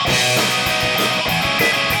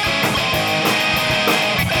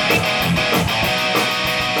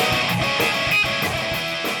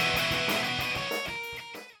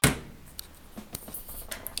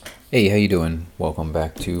Hey, how you doing? Welcome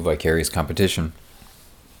back to Vicarious Competition.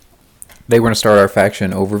 Today we're going to start our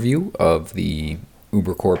faction overview of the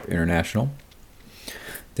UberCorp International.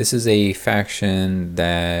 This is a faction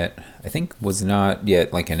that I think was not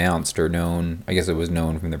yet announced or known. I guess it was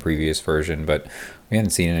known from the previous version, but we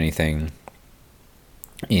hadn't seen anything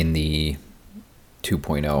in the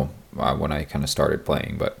 2.0 when I kind of started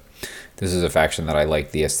playing. But this is a faction that I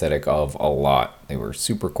like the aesthetic of a lot. They were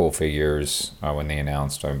super cool figures when they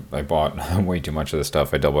announced. I bought way too much of the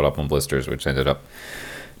stuff. I doubled up on blisters, which ended up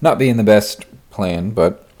not being the best plan,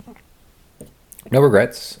 but no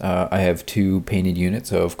regrets. I have 2 painted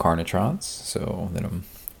units of Carnotrons, so that I'm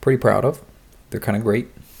pretty proud of. They're kind of great.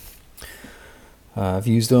 I've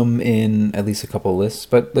used them in at least a couple of lists,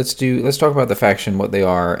 but let's talk about the faction, what they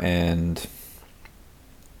are, and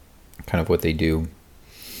kind of what they do.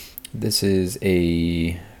 This is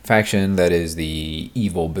a faction that is the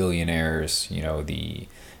evil billionaires, the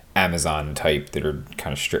Amazon type that are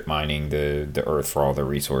kind of strip mining the earth for all their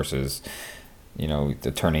resources.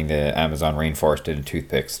 The turning the Amazon rainforest into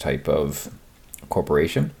toothpicks type of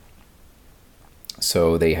corporation.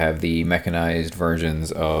 So they have the mechanized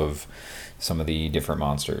versions of some of the different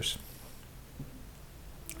monsters.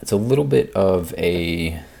 It's a little bit of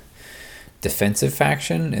a defensive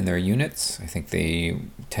faction in their units. I think they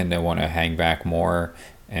tend to want to hang back more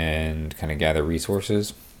and kind of gather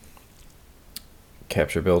resources,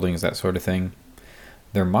 capture buildings, that sort of thing.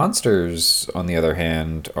 Their monsters, on the other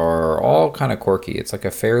hand, are all kind of quirky. It's like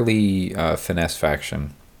a fairly finesse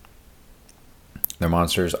faction. Their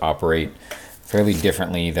monsters operate fairly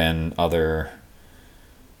differently than other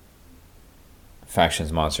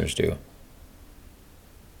factions' monsters do.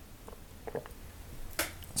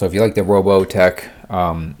 So if you like the Robotech,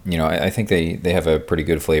 I think they have a pretty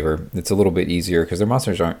good flavor. It's a little bit easier because their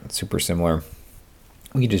monsters aren't super similar.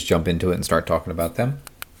 We can just jump into it and start talking about them.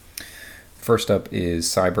 First up is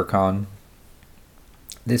Cybercon.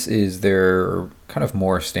 This is their kind of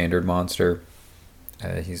more standard monster.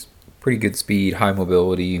 He's pretty good speed, high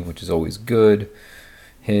mobility, which is always good.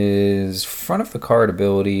 His front of the card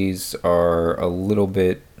abilities are a little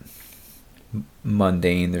bit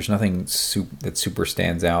mundane. There's nothing that super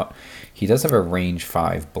stands out. He does have a range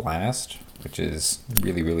 5 blast, which is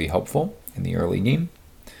really, really helpful in the early game.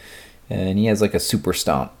 And he has like a super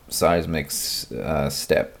stomp seismic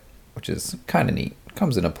step, which is kind of neat.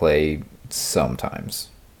 Comes into play sometimes,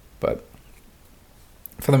 but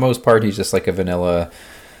for the most part, he's just like a vanilla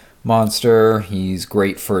monster. He's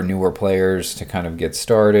great for newer players to kind of get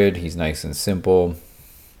started. He's nice and simple.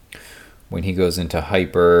 When he goes into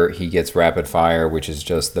hyper, he gets rapid fire, which is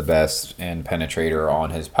just the best, and penetrator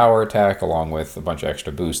on his power attack, along with a bunch of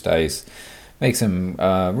extra boost dice. Makes him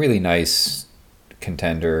a really nice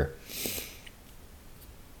contender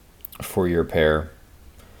for your pair.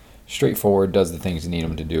 Straightforward, does the things you need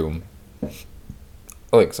him to do.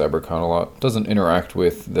 I like Cybercon a lot. Doesn't interact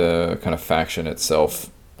with the kind of faction itself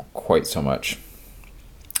quite so much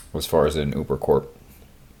as far as in UberCorp.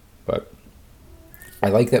 But I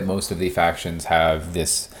like that most of the factions have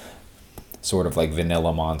this sort of like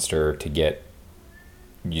vanilla monster to get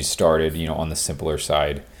you started, on the simpler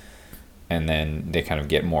side. And then they kind of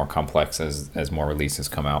get more complex as more releases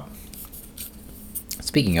come out.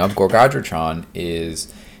 Speaking of, Gorgadratron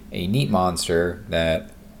is a neat monster that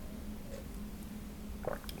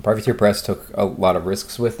Privateer Press took a lot of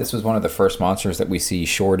risks with. This was one of the first monsters that we see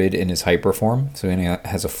shorted in his hyper form. So he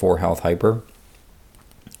has a 4 health hyper.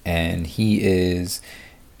 And he is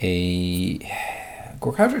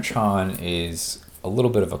Gorgadratron is a little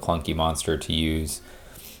bit of a clunky monster to use.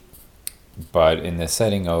 But in the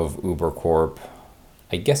setting of UberCorp,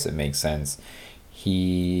 I guess it makes sense.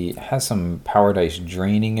 He has some power dice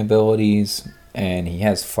draining abilities, and he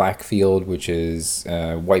has Flak Field, which is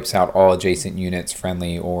wipes out all adjacent units,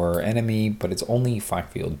 friendly or enemy, but it's only Flak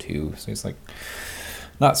Field 2, so he's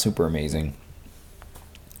not super amazing.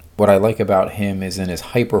 What I like about him is in his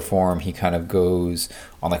hyper form, he kind of goes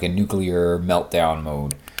on a nuclear meltdown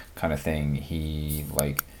mode kind of thing. He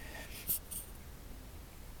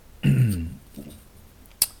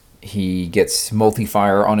he gets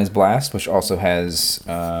multi-fire on his blast, which also has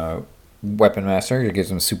Weapon Master. It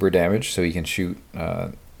gives him super damage, so he can shoot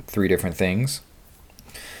 3 different things,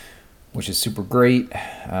 which is super great.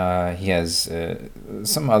 He has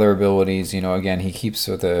some other abilities. Again, he keeps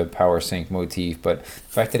with the power sync motif, but the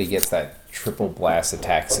fact that he gets that triple blast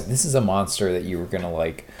attacks, this is a monster that you were going to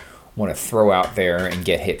want to throw out there and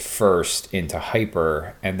get hit first into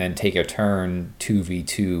hyper, and then take a turn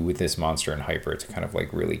 2v2 with this monster in hyper to kind of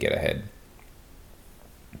really get ahead.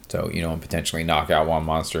 So, and potentially knock out one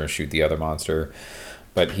monster and shoot the other monster.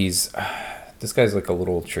 But he's This guy's like a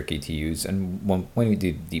little tricky to use, and when we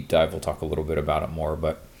do deep dive, we'll talk a little bit about it more.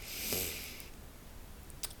 But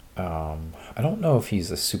I don't know if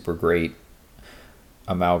he's a super great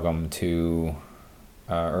amalgam to,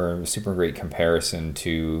 or a super great comparison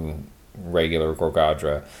to regular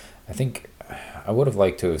Gorgadra. I think I would have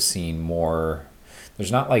liked to have seen more.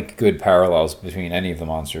 There's not like good parallels between any of the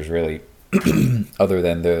monsters really, other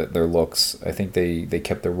than their looks. I think they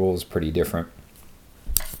kept their rules pretty different.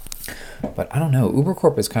 But I don't know.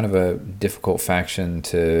 Ubercorp is kind of a difficult faction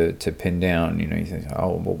to pin down. You know, you think,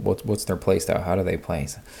 oh, well, what's their play style? How do they play?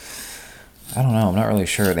 I don't know. I'm not really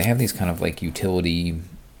sure. They have these kind of like utility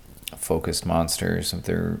focused monsters.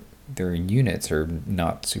 Their units are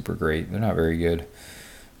not super great. They're not very good.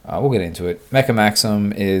 We'll get into it. Mecha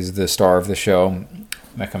Maxim is the star of the show.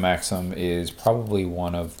 Mecha Maxim is probably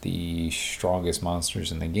one of the strongest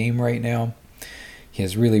monsters in the game right now. He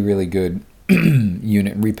has really, really good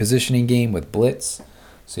unit repositioning game with Blitz.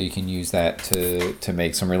 So you can use that to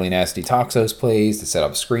make some really nasty Toxos plays, to set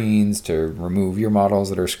up screens, to remove your models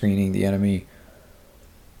that are screening the enemy.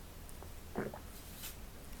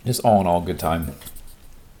 Just all in all, good time.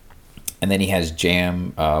 And then he has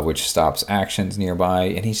Jam, which stops actions nearby,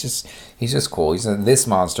 and he's just cool. This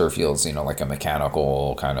monster feels, you know, like a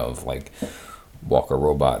mechanical kind of like Walker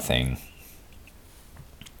robot thing.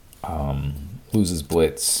 Loses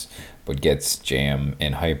Blitz, but gets Jam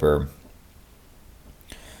in Hyper.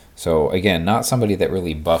 So again, not somebody that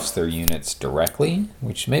really buffs their units directly,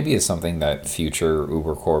 which maybe is something that future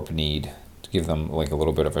Ubercorp need to give them like a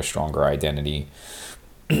little bit of a stronger identity.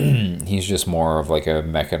 He's just more of like a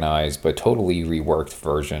mechanized but totally reworked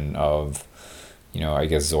version of, you know, I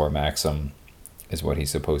guess Zor Maxim is what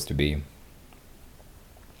he's supposed to be.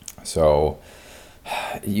 So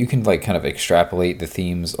you can like kind of extrapolate the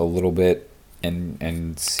themes a little bit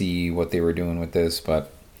and see what they were doing with this,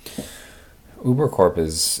 but Ubercorp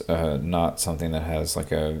is not something that has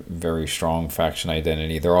like a very strong faction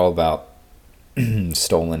identity. They're all about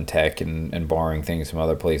stolen tech and borrowing things from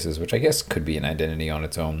other places, which I guess could be an identity on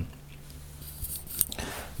its own.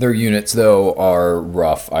 Their units, though, are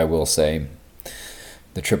rough, I will say.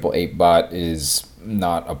 The 888 bot is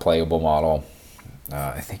not a playable model.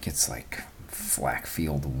 I think it's like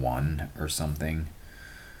Flakfield 1 or something.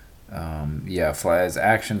 As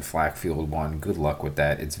action Flakfield 1. Good luck with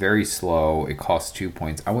that. It's very slow. It costs 2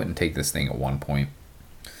 points. I wouldn't take this thing at 1 point.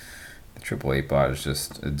 The 888 bot is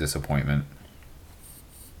just a disappointment.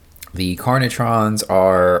 The Carnatrons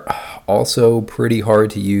are also pretty hard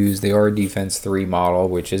to use. They are a defense 3 model,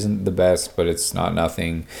 which isn't the best, but it's not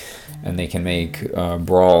nothing. And they can make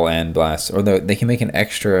brawl and blast, or they can make an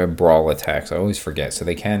extra brawl attack. So I always forget. So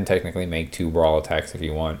they can technically make 2 brawl attacks if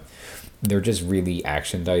you want. They're just really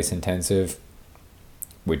action dice intensive,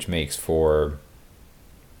 which makes for,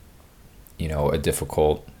 you know, a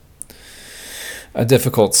difficult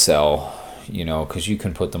sell. You know, because you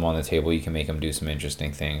can put them on the table, you can make them do some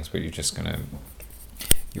interesting things, but you're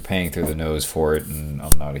paying through the nose for it, and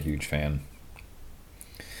I'm not a huge fan.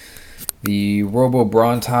 The Robo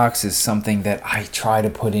Brontox is something that I try to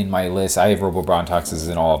put in my list. I have Robo Brontoxes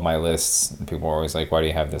in all of my lists, and people are always like, why do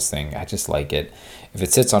you have this thing? I just like it. If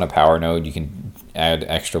it sits on a power node, you can add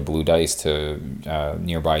extra blue dice to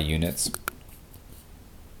nearby units.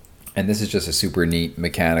 And this is just a super neat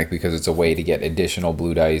mechanic because it's a way to get additional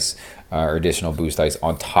blue dice or additional boost dice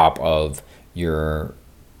on top of your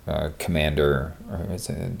commander, or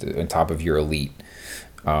on top of your elite.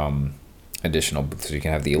 Additional, so you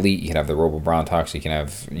can have the elite, you can have the Robo Brontox, you can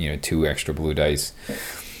have, you know, 2 extra blue dice.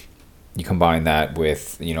 You combine that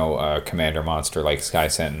with, you know, a commander monster like Sky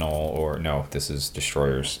Sentinel, or no, this is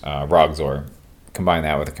Destroyers, Rogzor. Combine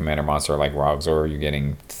that with a commander monster like Rogzor, you're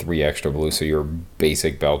getting 3 extra blues, so your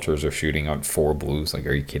basic Belchers are shooting out 4 blues. Like,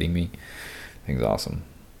 are you kidding me? I think it's awesome.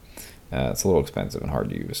 It's a little expensive and hard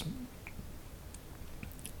to use.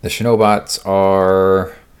 The Shinobots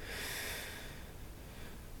are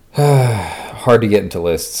hard to get into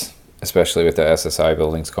lists, especially with the SSI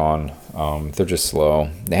buildings gone. They're just slow.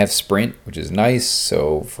 They have Sprint, which is nice,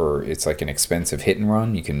 so it's like an expensive hit and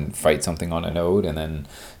run. You can fight something on a node and then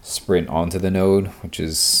sprint onto the node, which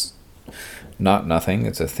is not nothing.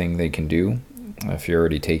 It's a thing they can do. If you're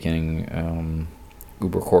already taking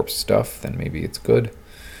Ubercorp stuff, then maybe it's good.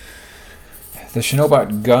 The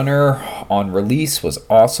Shinobot Gunner on release was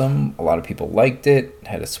awesome. A lot of people liked it.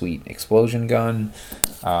 Had a sweet explosion gun.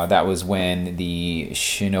 That was when the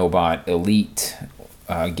Shinobot Elite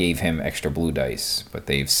gave him extra blue dice, but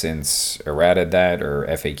they've since errated that or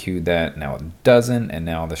FAQ'd that. Now it doesn't, and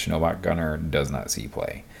now the Shinobot Gunner does not see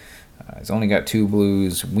play. He's only got 2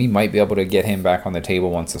 blues. We might be able to get him back on the table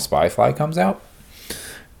once the Spy Fly comes out.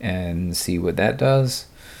 and see what that does.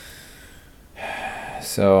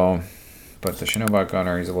 So, but the Shinobot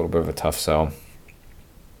Gunner is a little bit of a tough sell.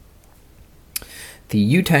 The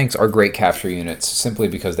U-Tanks are great capture units simply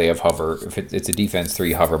because they have hover. If it's a Defense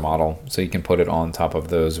 3 hover model, so you can put it on top of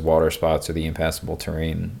those water spots or the impassable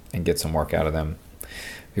terrain and get some work out of them.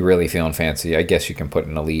 If you're really feeling fancy, I guess you can put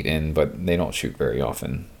an Elite in, but they don't shoot very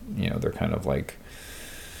often. You know, they're kind of like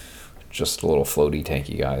just little floaty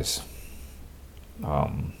tanky guys.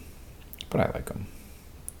 But I like them.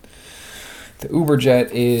 The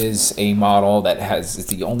Uberjet is a model that is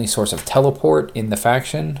the only source of teleport in the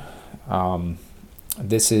faction.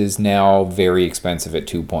 This is now very expensive at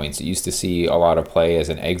 2 points. It used to see a lot of play as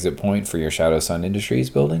an exit point for your Shadow Sun Industries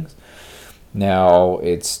buildings. Now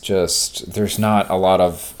it's just, there's not a lot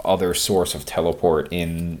of other source of teleport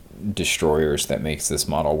in destroyers that makes this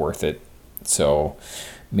model worth it. So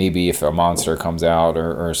maybe if a monster comes out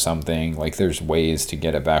or something, like there's ways to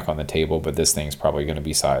get it back on the table, but this thing's probably going to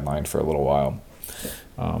be sidelined for a little while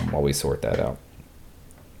we sort that out.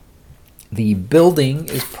 The building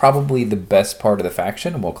is probably the best part of the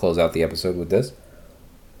faction, and we'll close out the episode with this.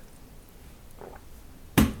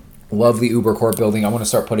 Love the Ubercorp building. I want to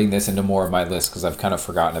start putting this into more of my list because I've kind of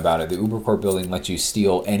forgotten about it. The Ubercorp building lets you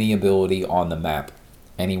steal any ability on the map,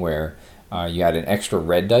 anywhere. You add an extra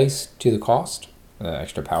red dice to the cost,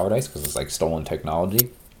 extra power dice, because it's like stolen technology,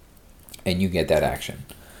 and you get that action.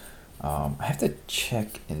 I have to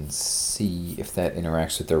check and see if that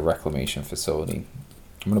interacts with their reclamation facility.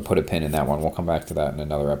 I'm going to put a pin in that one. We'll come back to that in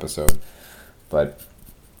another episode. But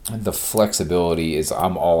the flexibility is,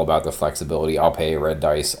 I'm all about the flexibility. I'll pay a red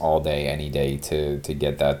dice all day, any day to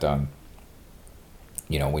get that done.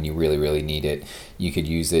 You know, when you really, really need it, you could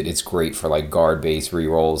use it. It's great for like guard-based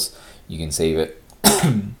rerolls. You can save it,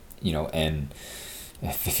 you know, and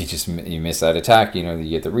if you miss that attack, you know,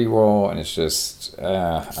 you get the reroll, and it's just,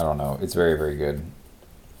 I don't know. It's very, very good.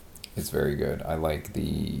 It's very good. I like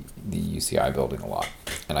the UCI building a lot,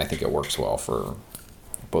 and I think it works well for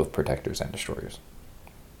both protectors and destroyers.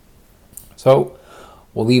 So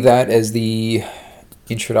we'll leave that as the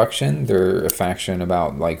introduction. They're a faction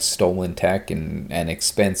about like stolen tech and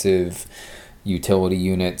expensive utility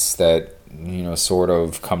units that, you know, sort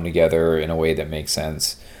of come together in a way that makes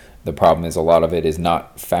sense. The problem is a lot of it is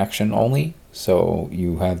not faction only, so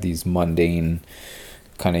you have these mundane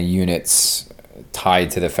kind of units tied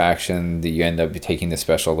to the faction that you end up taking the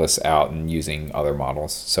specialists out and using other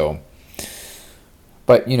models. So,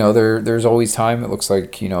 but you know, there's always time. It looks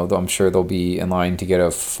like, you know, I'm sure they'll be in line to get a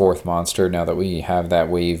fourth monster now that we have that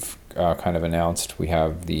wave kind of announced. We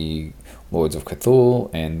have the Lords of Cthulhu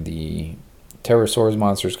and the Pterosaurs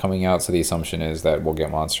monsters coming out, so the assumption is that we'll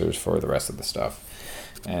get monsters for the rest of the stuff.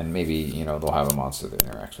 And maybe, you know, they'll have a monster that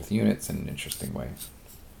interacts with units in an interesting way.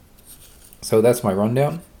 So that's my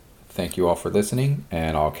rundown. Thank you all for listening,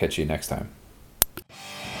 and I'll catch you next time.